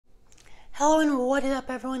Hello and what is up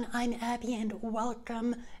everyone, I'm Abby and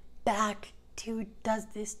welcome back to Does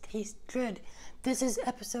This Taste Good? This is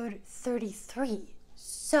episode 33.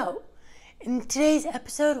 So, in today's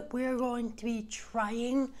episode we're going to be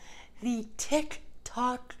trying the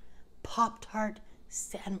TikTok Pop-Tart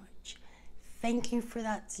sandwich. Thank you for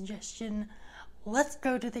that suggestion. Let's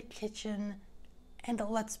go to the kitchen and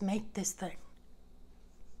let's make this thing.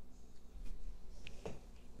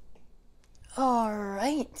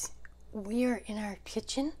 Alright. We're in our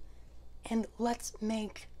kitchen and let's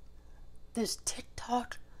make this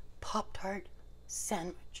TikTok Pop-Tart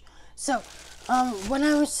sandwich. So, when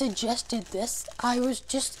I was suggested this, I was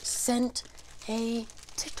just sent a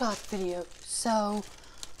TikTok video. So,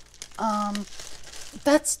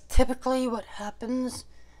 that's typically what happens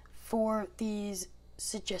for these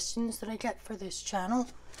suggestions that I get for this channel,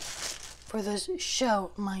 for this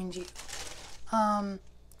show, mind you.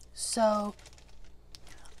 So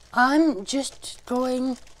I'm just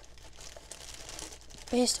going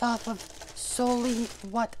based off of solely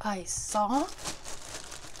what I saw.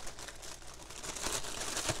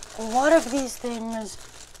 A lot of these things,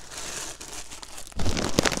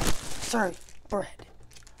 bread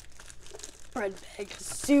bag,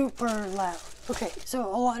 super loud. Okay, so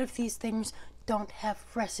a lot of these things don't have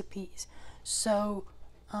recipes. So,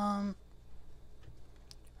 I'm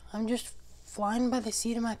just flying by the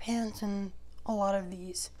seat of my pants and a lot of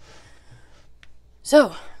these.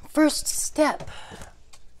 So, first step.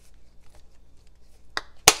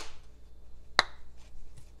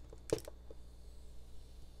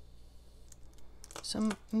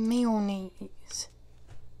 Some mayonnaise.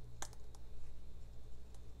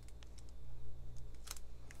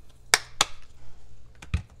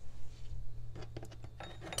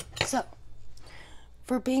 So,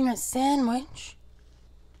 for being a sandwich,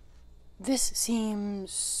 this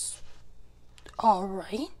seems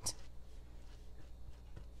alright.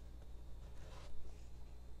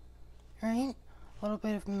 Right? A little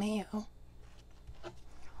bit of mayo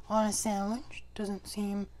on a sandwich doesn't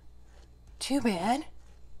seem too bad.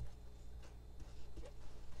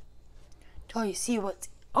 Till you see what's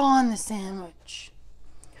on the sandwich.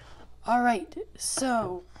 Alright,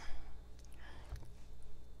 so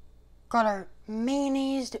got our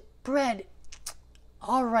mayonnaise bread.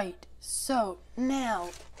 Alright, so now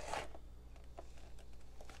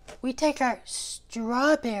we take our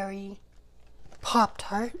strawberry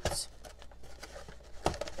Pop-Tarts.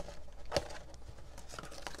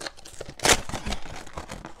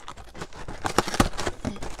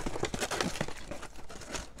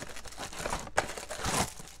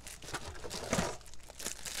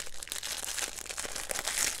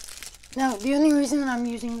 Now, the only reason that I'm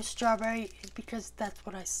using strawberry is because that's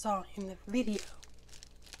what I saw in the video.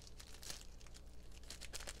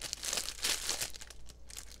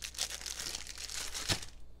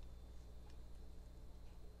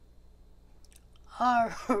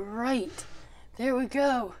 Alright, there we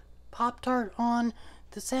go. Pop-Tart on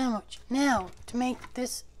the sandwich. Now, to make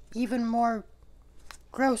this even more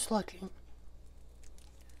gross looking,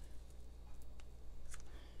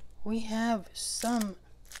 we have some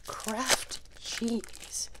Kraft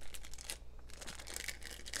cheese.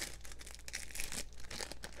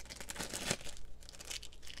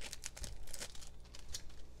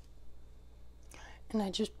 And I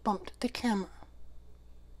just bumped the camera.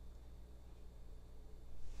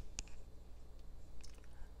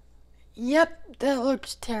 Yep, that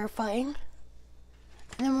looks terrifying.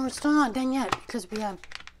 And then we're still not done yet because we have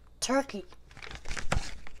turkey.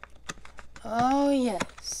 Oh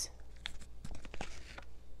yes.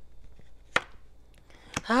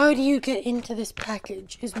 How do you get into this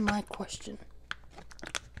package is my question.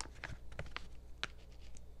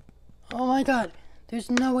 Oh my god, there's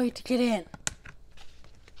no way to get in.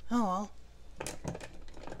 Oh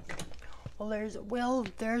well.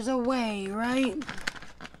 There's a way, right?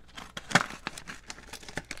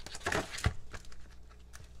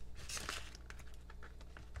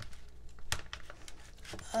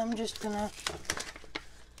 I'm just gonna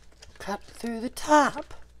cut through the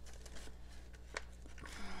top.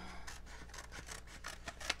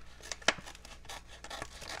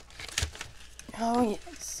 Oh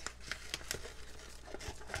yes.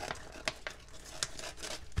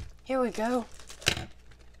 Here we go.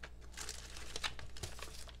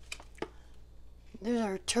 There's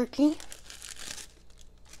our turkey.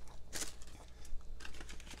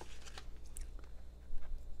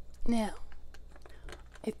 Now,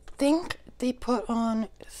 I think they put on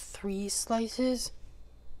 3 slices.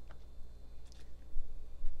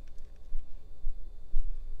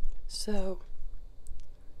 So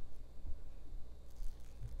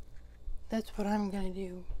that's what I'm gonna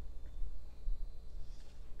do.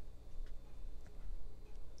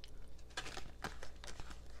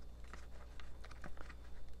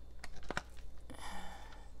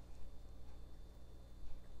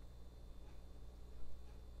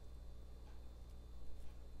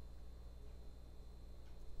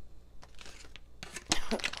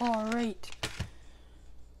 All right.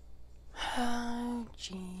 Oh,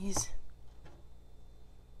 jeez.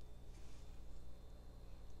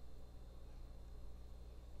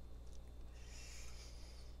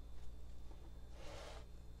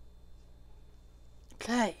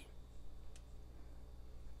 Okay.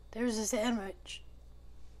 There's a sandwich.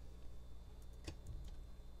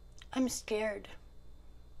 I'm scared.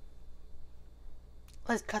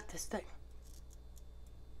 Let's cut this thing.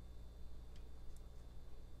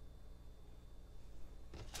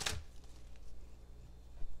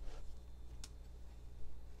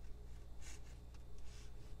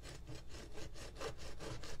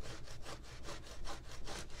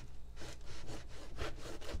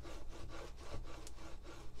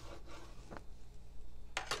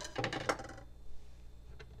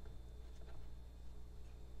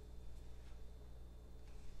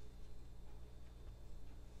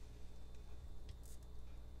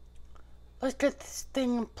 Let's get this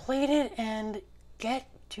thing plated and get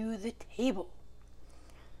to the table.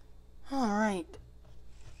 All right.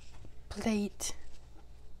 Plate.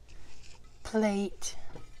 Plate.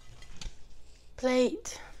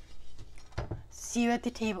 Plate. See you at the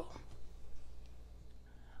table.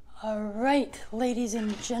 All right, ladies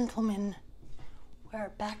and gentlemen, we're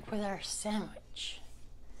back with our sandwich.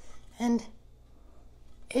 And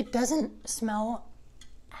it doesn't smell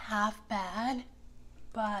half bad,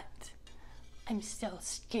 but I'm still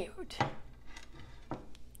scared.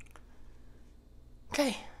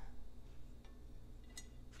 Okay.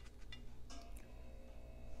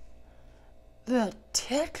 The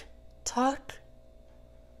Tic-Tac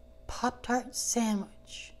Pop-Tart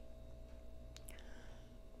Sandwich.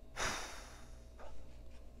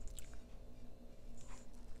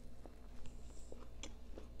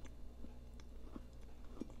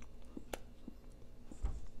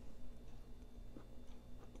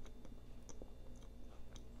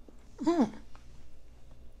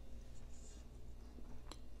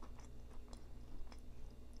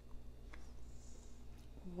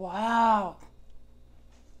 Wow.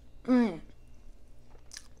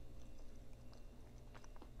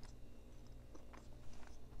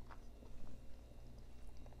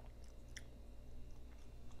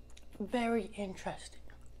 Very interesting.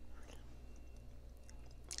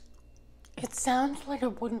 It sounds like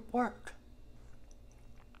it wouldn't work.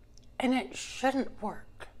 And it shouldn't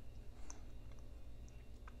work.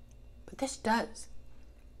 But this does.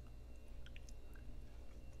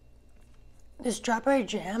 The strawberry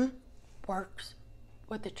jam works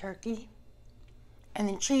with the turkey, and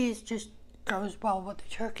the cheese just goes well with the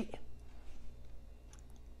turkey.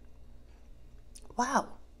 Wow.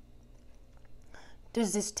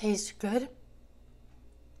 Does this taste good?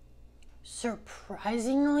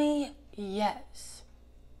 Surprisingly, yes.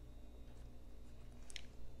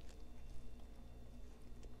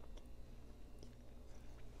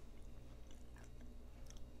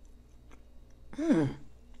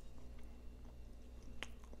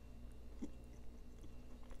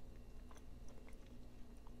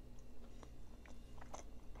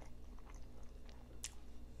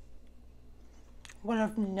 Would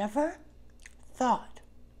have never thought.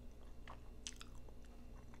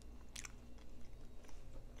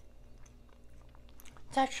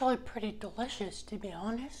 It's actually pretty delicious, to be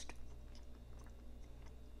honest.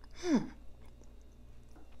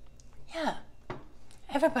 Yeah,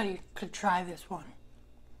 everybody could try this one.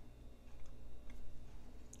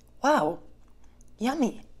 Wow,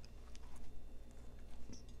 yummy.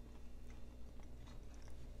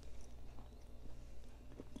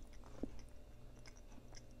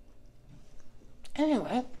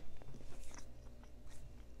 Anyway,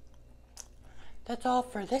 that's all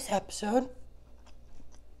for this episode.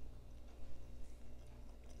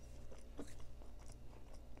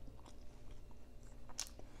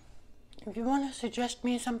 If you want to suggest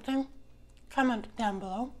me something, comment down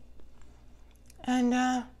below. And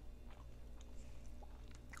I'm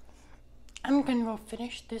going to go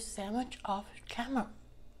finish this sandwich off camera.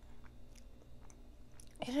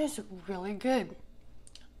 It is really good.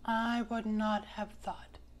 I would not have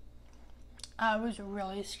thought. I was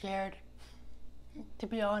really scared, to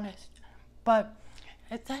be honest, but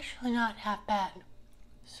it's actually not half bad.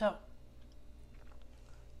 So,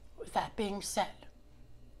 with that being said,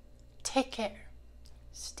 take care,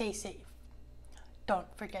 stay safe,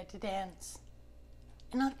 don't forget to dance,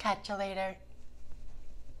 and I'll catch you later.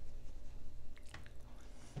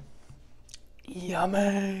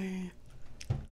 Yummy!